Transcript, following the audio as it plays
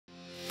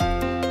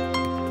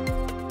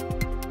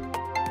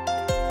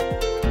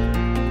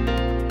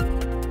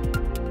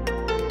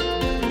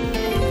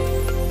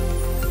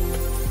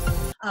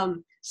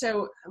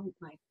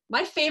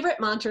My favorite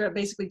mantra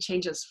basically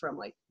changes from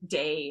like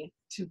day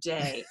to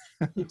day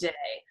to day.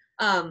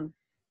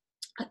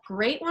 A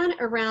great one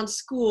around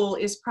school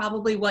is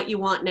probably what you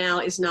want now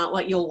is not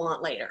what you'll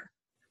want later.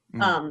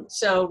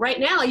 So right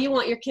now you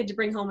want your kid to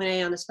bring home an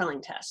A on a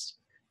spelling test.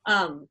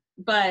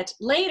 But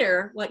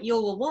later what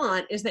you'll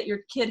want is that your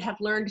kid have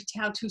learned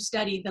how to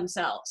study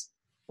themselves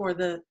for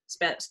the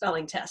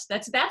spelling test.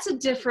 That's a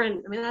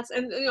different, I mean,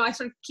 and I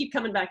sort of keep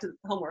coming back to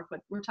homework, but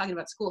we're talking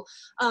about school.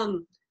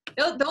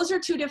 Those are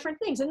two different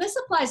things. And this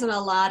applies in a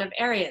lot of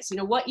areas.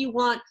 What you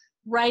want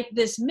right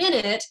this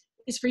minute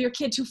is for your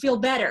kid to feel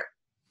better.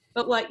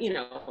 But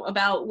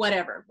about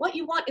whatever. What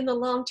you want in the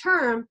long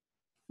term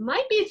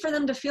might be for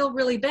them to feel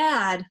really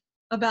bad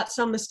about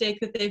some mistake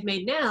that they've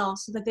made now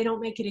so that they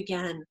don't make it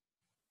again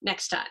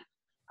next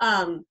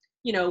time.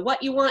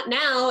 What you want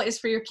now is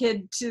for your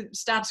kid to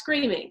stop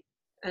screaming.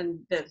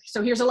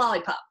 So here's a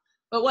lollipop.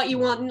 But what you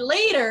want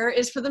later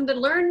is for them to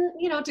learn,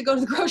 to go to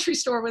the grocery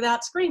store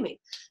without screaming.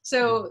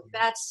 So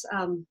that's,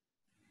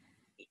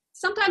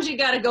 sometimes you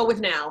got to go with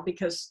now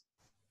because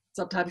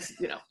sometimes,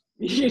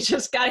 you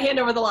just got to hand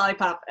over the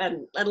lollipop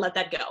and let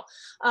that go.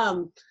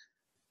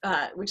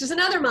 Which is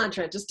another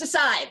mantra. Just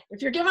decide.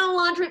 If you're given a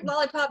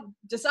lollipop,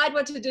 decide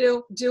what to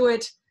do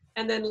it,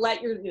 and then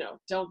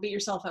don't beat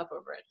yourself up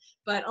over it.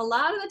 But a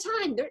lot of the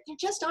time, there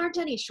just aren't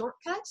any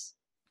shortcuts.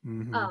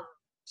 Mm-hmm.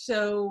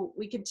 So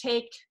we can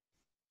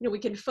we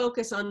can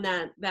focus on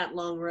that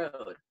long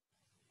road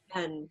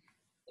and,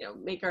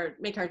 make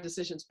our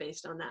decisions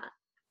based on that.